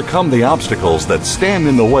 You'll overcome the obstacles that stand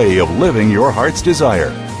in the way of living your heart's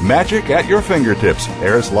desire. Magic at Your Fingertips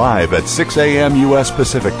airs live at 6 a.m. U.S.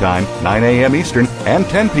 Pacific Time, 9 a.m. Eastern, and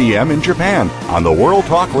 10 p.m. in Japan on the World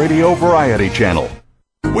Talk Radio Variety Channel.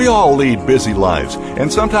 We all lead busy lives,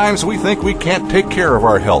 and sometimes we think we can't take care of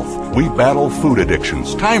our health. We battle food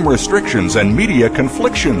addictions, time restrictions, and media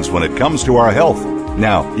conflictions when it comes to our health.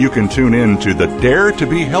 Now, you can tune in to the Dare to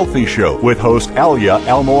Be Healthy show with host Alia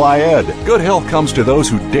Al-Muayed. Good health comes to those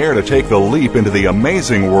who dare to take the leap into the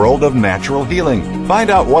amazing world of natural healing. Find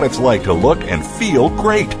out what it's like to look and feel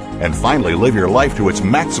great, and finally live your life to its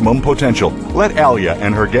maximum potential. Let Alia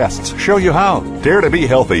and her guests show you how. Dare to Be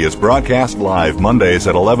Healthy is broadcast live Mondays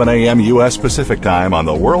at 11 a.m. U.S. Pacific Time on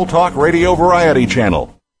the World Talk Radio Variety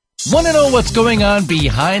Channel. Want to know what's going on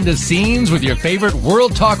behind the scenes with your favorite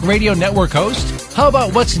World Talk Radio Network host? How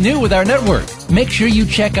about what's new with our network? Make sure you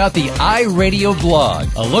check out the iRadio blog,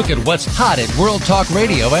 a look at what's hot at World Talk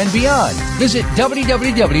Radio and beyond. Visit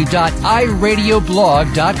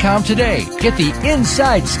www.iradioblog.com today. Get the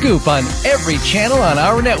inside scoop on every channel on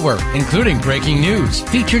our network, including breaking news,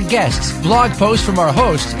 featured guests, blog posts from our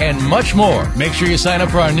hosts, and much more. Make sure you sign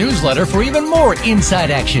up for our newsletter for even more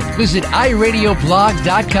inside action. Visit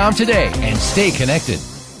iradioblog.com today and stay connected.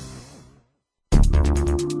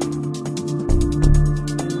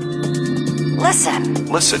 Listen.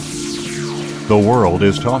 The world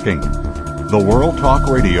is talking. The World Talk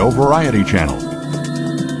Radio Variety Channel.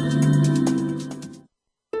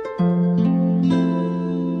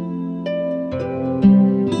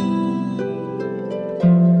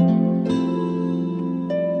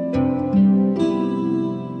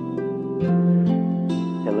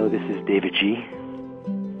 Hello, this is Davidji,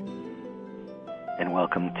 and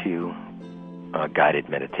welcome to a guided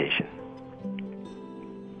meditation.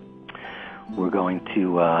 We're going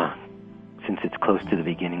to, since it's close to the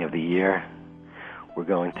beginning of the year, we're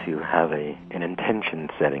going to have an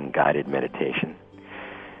intention-setting guided meditation.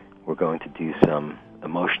 We're going to do some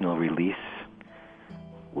emotional release.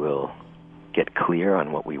 We'll get clear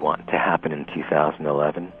on what we want to happen in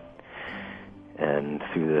 2011. And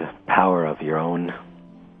through the power of your own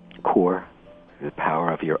core, through the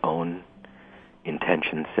power of your own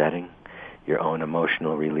intention setting, your own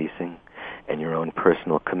emotional releasing, and your own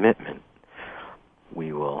personal commitment,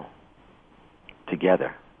 we will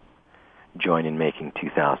together join in making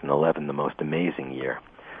 2011 the most amazing year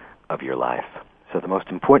of your life. So the most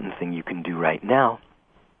important thing you can do right now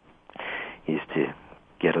is to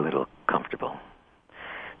get a little comfortable.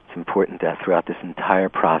 It's important that throughout this entire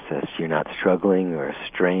process you're not struggling or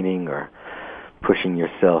straining or pushing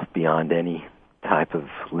yourself beyond any type of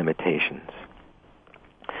limitations.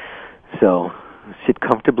 So sit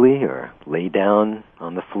comfortably or lay down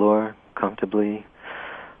on the floor comfortably.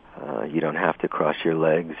 You don't have to cross your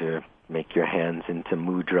legs or make your hands into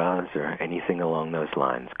mudras or anything along those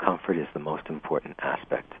lines. Comfort is the most important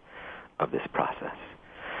aspect of this process.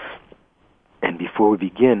 And before we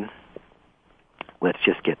begin, let's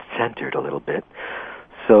just get centered a little bit.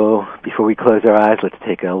 So before we close our eyes, let's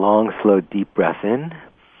take a long, slow, deep breath in,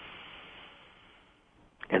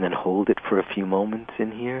 and then hold it for a few moments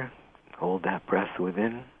in here. Hold that breath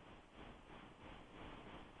within.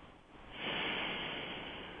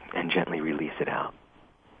 And gently release it out.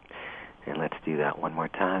 And let's do that one more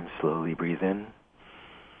time. Slowly breathe in.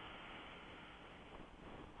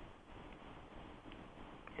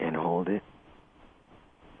 And hold it.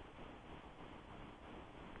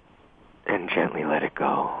 And gently let it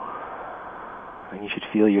go. And you should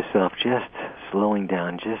feel yourself just slowing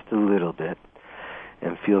down just a little bit.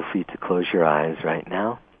 And feel free to close your eyes right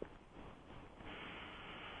now.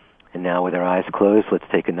 And now with our eyes closed, let's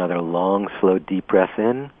take another long, slow, deep breath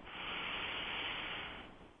in.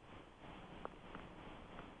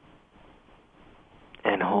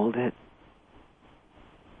 And hold it.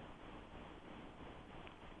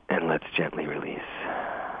 And let's gently release.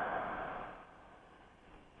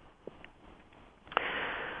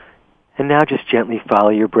 And now just gently follow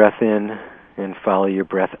your breath in and follow your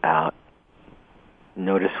breath out.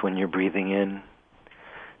 Notice when you're breathing in.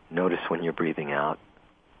 Notice when you're breathing out.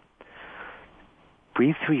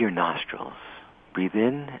 Breathe through your nostrils. Breathe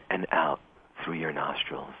in and out through your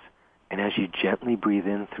nostrils. And as you gently breathe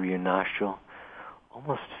in through your nostril,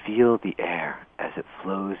 almost feel the air as it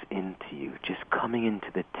flows into you, just coming into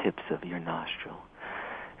the tips of your nostril.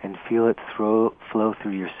 And feel it flow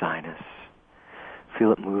through your sinus.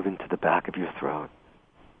 Feel it move into the back of your throat.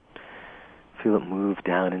 Feel it move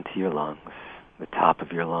down into your lungs, the top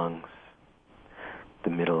of your lungs, the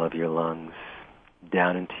middle of your lungs,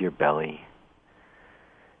 down into your belly,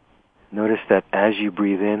 Notice that as you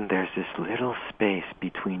breathe in, there's this little space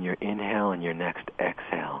between your inhale and your next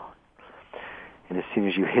exhale. And as soon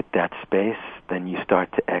as you hit that space, then you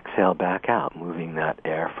start to exhale back out, moving that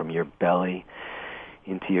air from your belly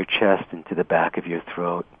into your chest, into the back of your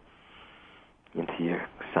throat, into your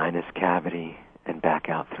sinus cavity, and back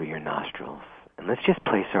out through your nostrils. And let's just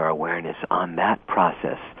place our awareness on that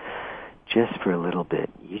process just for a little bit.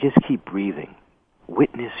 You just keep breathing.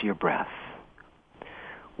 Witness your breath.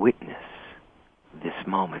 Witness this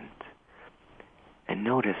moment. And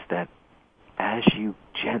notice that as you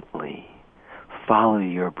gently follow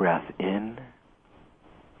your breath in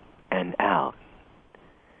and out,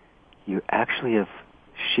 you actually have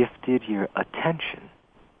shifted your attention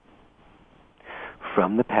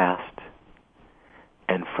from the past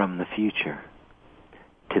and from the future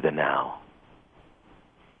to the now.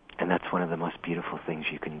 And that's one of the most beautiful things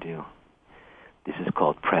you can do. This is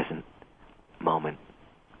called present moment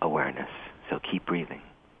awareness. So keep breathing.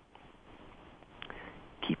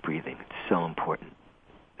 Keep breathing. It's so important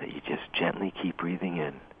that you just gently keep breathing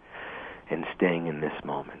in and staying in this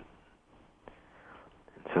moment.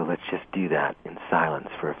 And so let's just do that in silence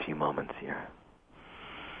for a few moments here.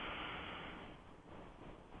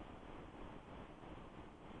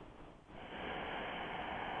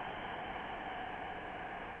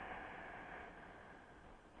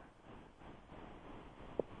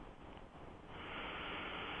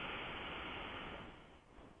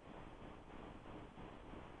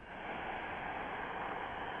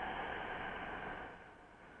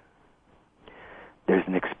 There's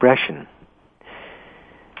an expression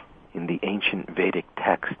in the ancient Vedic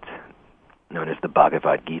text known as the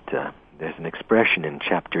Bhagavad Gita. There's an expression in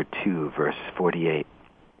chapter 2, verse 48.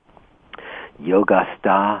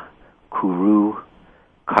 Yogastha kuru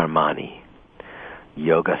karmani.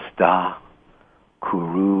 Yogastha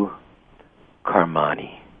kuru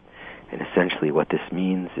karmani. And essentially what this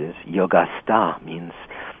means is, yogastha means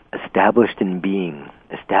established in being,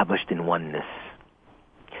 established in oneness.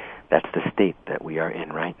 That's the state that we are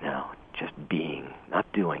in right now, just being, not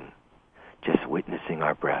doing, just witnessing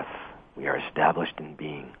our breath. We are established in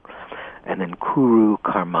being. And then kuru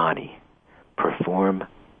karmani, perform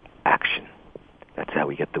action. That's how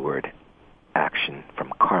we get the word action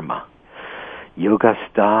from karma.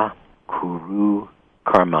 Yogastha kuru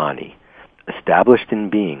karmani, established in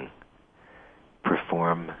being,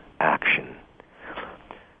 perform action.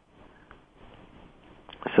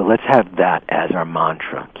 So let's have that as our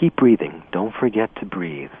mantra. Keep breathing. Don't forget to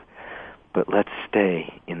breathe. But let's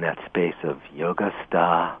stay in that space of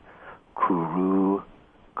yogastha kuru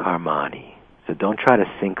karmani. So don't try to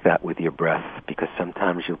sync that with your breath, because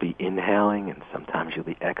sometimes you'll be inhaling and sometimes you'll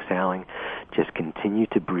be exhaling. Just continue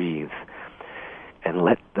to breathe and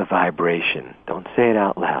let the vibration, don't say it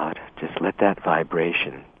out loud, just let that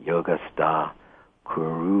vibration, yogastha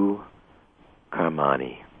kuru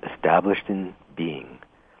karmani, established in being,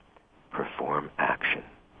 perform action.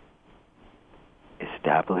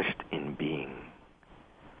 Established in being,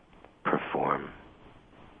 perform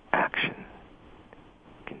action.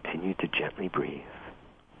 Continue to gently breathe.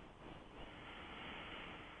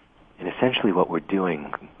 And essentially what we're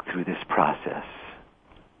doing through this process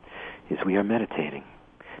is we are meditating,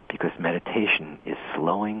 because meditation is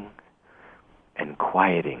slowing and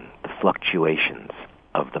quieting the fluctuations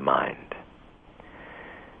of the mind.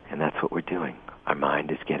 And that's what we're doing. Our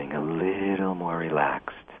mind is getting a little more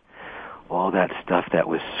relaxed. All that stuff that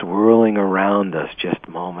was swirling around us just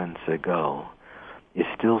moments ago is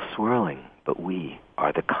still swirling, but we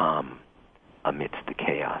are the calm amidst the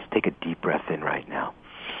chaos. Take a deep breath in right now.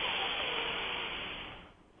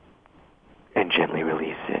 And gently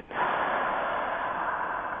release it.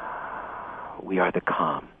 We are the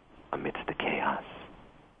calm amidst the chaos.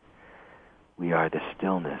 We are the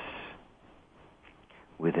stillness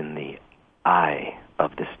within the eye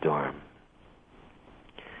of the storm.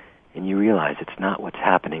 And you realize it's not what's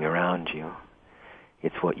happening around you.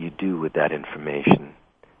 It's what you do with that information,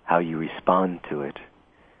 how you respond to it,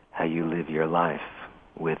 how you live your life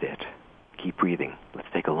with it. Keep breathing. Let's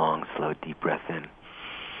take a long, slow, deep breath in.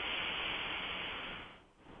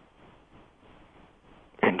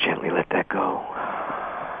 And gently let that go.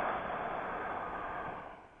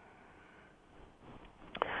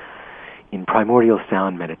 In primordial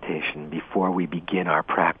sound meditation, before we begin our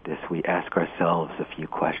practice, we ask ourselves a few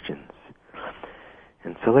questions.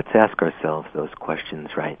 And so let's ask ourselves those questions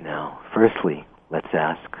right now. Firstly, let's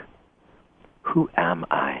ask, who am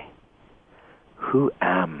I? Who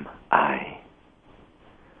am I?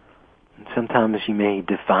 And sometimes you may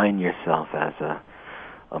define yourself as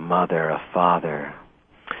a mother, a father,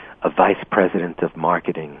 a vice president of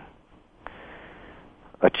marketing,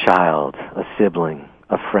 a child, a sibling,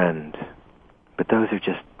 a friend. But those are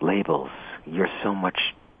just labels. You're so much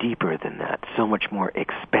deeper than that, so much more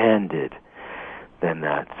expanded than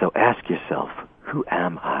that. So ask yourself, who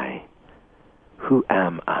am I? Who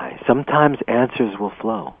am I? Sometimes answers will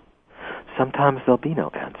flow. Sometimes there'll be no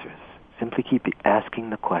answers. Simply keep asking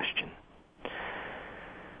the question.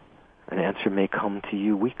 An answer may come to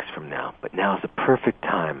you weeks from now, but now is the perfect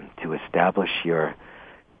time to establish your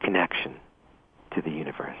connection to the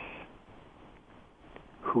universe.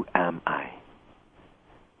 Who am I?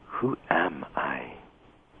 Who am I?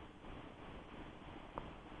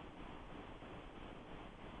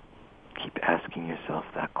 Keep asking yourself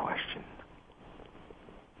that question.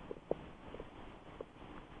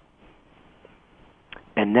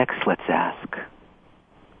 And next, let's ask,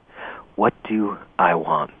 what do I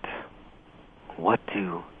want? What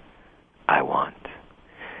do I want?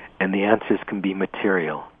 And the answers can be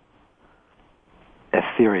material,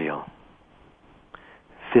 ethereal,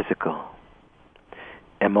 physical,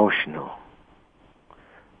 emotional,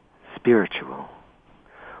 spiritual.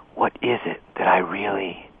 What is it that I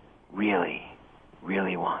really, really,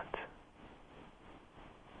 really want?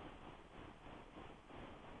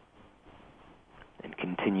 And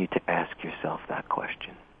continue to ask yourself that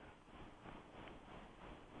question.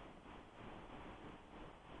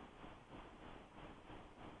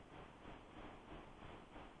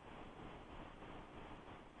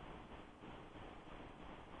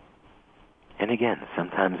 And again,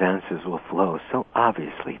 sometimes answers will flow so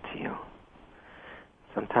obviously to you.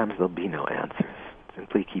 Sometimes there'll be no answers.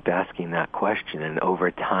 Simply keep asking that question, and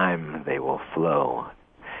over time they will flow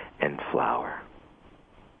and flower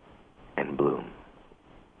and bloom.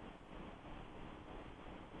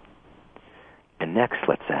 And next,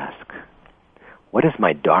 let's ask, what is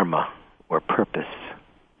my dharma or purpose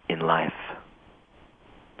in life?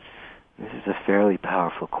 This is a fairly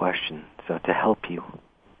powerful question, so to help you,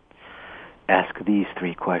 ask these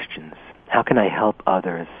three questions. How can I help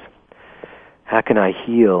others? How can I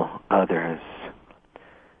heal others?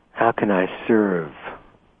 How can I serve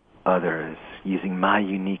others using my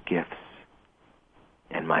unique gifts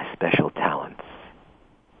and my special talents?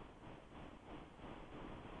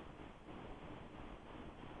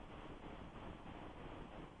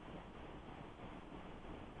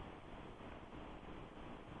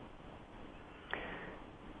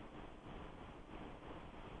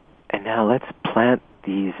 And now let's plant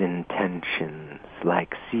these intentions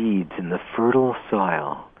like seeds in the fertile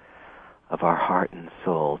soil of our heart and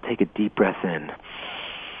soul. Take a deep breath in.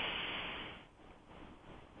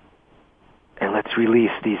 And let's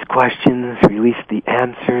release these questions, release the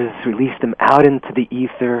answers, release them out into the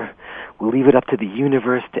ether. We'll leave it up to the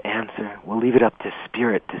universe to answer. We'll leave it up to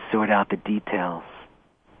spirit to sort out the details.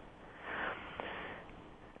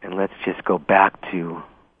 And let's just go back to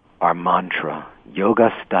our mantra,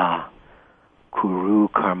 Yogastha Kuru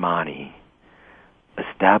Karmani,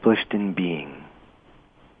 established in being,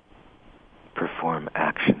 perform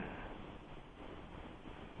action.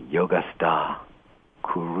 Yogastha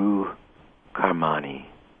Kuru Karmani,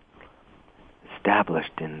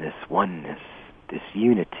 established in this oneness, this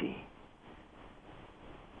unity,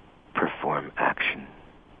 perform action.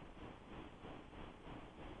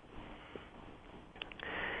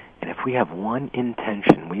 And if we have one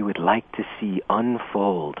intention we would like to see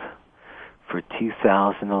unfold for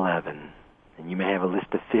 2011, and you may have a list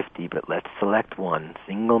of 50, but let's select one,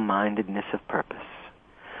 single-mindedness of purpose.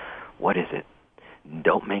 What is it?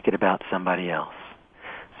 Don't make it about somebody else.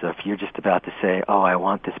 So if you're just about to say, oh, I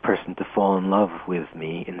want this person to fall in love with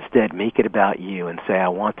me, instead make it about you and say, I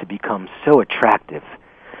want to become so attractive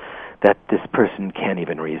that this person can't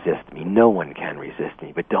even resist me. No one can resist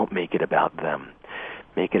me, but don't make it about them.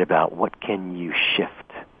 Make it about what can you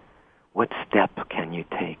shift? What step can you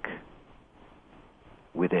take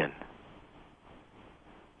within?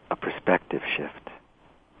 A perspective shift.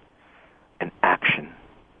 An action.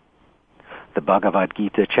 The Bhagavad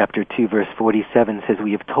Gita, chapter 2, verse 47 says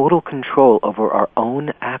we have total control over our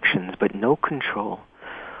own actions, but no control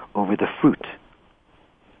over the fruit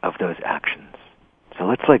of those actions. So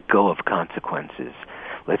let's let go of consequences.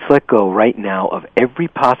 Let's let go right now of every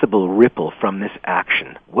possible ripple from this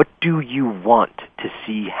action. What do you want to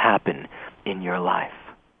see happen in your life?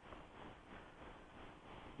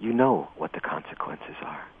 You know what the consequences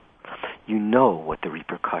are. You know what the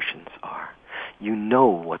repercussions are. You know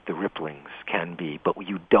what the ripplings can be, but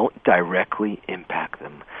you don't directly impact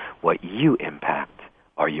them. What you impact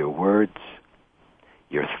are your words,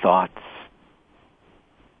 your thoughts,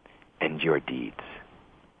 and your deeds.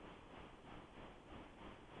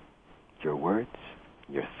 Your words,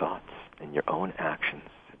 your thoughts, and your own actions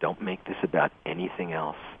Don't make this about anything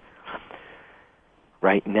else.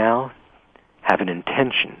 Right now, have an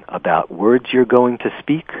intention about words you're going to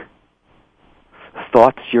speak,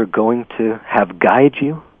 thoughts you're going to have guide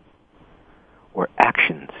you, or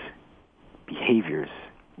actions, behaviors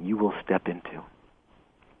you will step into.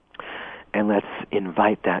 And let's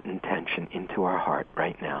invite that intention into our heart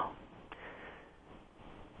right now.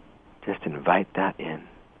 Just invite that in.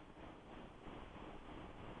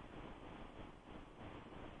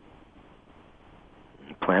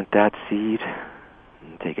 Plant that seed,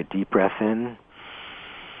 and take a deep breath in,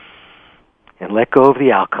 and let go of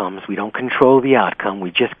the outcomes. We don't control the outcome.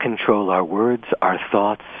 We just control our words, our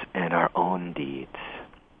thoughts, and our own deeds.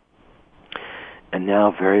 And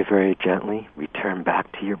now, very, very gently, return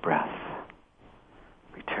back to your breath.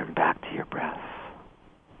 Return back to your breath.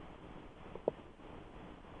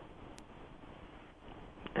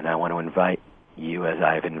 And I want to invite you, as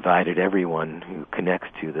I've invited everyone who connects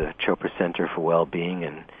to the Chopra Center for Well-Being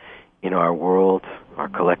and in our world, our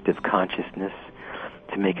collective consciousness,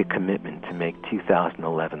 to make a commitment to make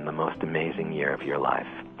 2011 the most amazing year of your life.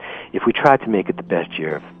 If we tried to make it the best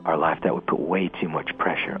year of our life, that would put way too much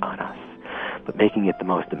pressure on us. But making it the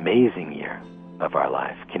most amazing year of our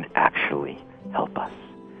life can actually help us.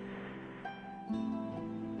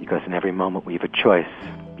 Because in every moment we have a choice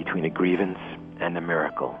between a grievance and a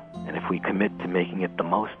miracle. And if we commit to making it the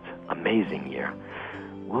most amazing year,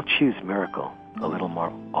 we'll choose miracle a little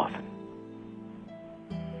more often.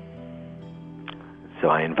 So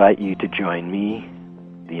I invite you to join me,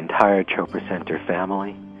 the entire Chopra Center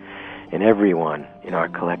family, and everyone in our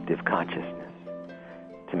collective consciousness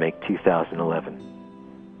to make 2011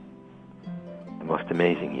 the most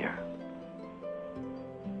amazing year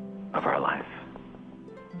of our life.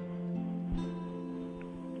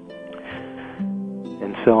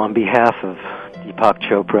 And so on behalf of Deepak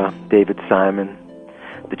Chopra, David Simon,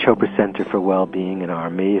 the Chopra Center for Well-Being, and our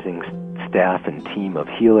amazing staff and team of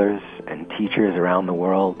healers and teachers around the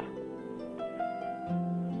world,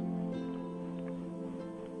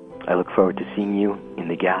 I look forward to seeing you in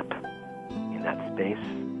the gap, in that space,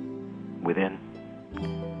 within.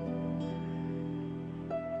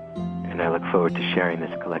 And I look forward to sharing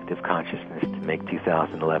this collective consciousness to make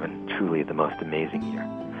 2011 truly the most amazing year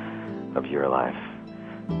of your life.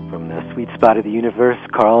 From the sweet spot of the universe,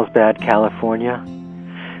 Carlsbad, California,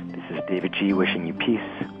 this is Davidji wishing you peace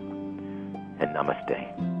and namaste.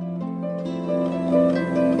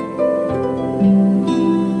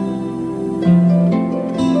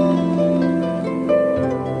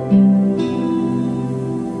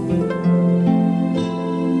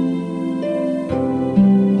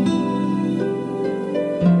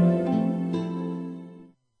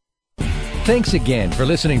 Thanks again for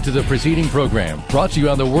listening to the preceding program brought to you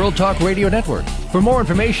on the World Talk Radio Network. For more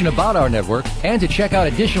information about our network and to check out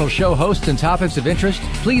additional show hosts and topics of interest,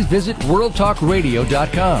 please visit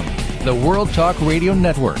worldtalkradio.com. The World Talk Radio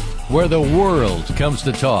Network, where the world comes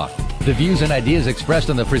to talk. The views and ideas expressed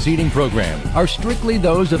on the preceding program are strictly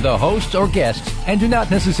those of the hosts or guests and do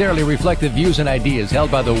not necessarily reflect the views and ideas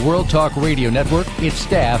held by the World Talk Radio Network, its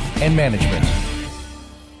staff, and management.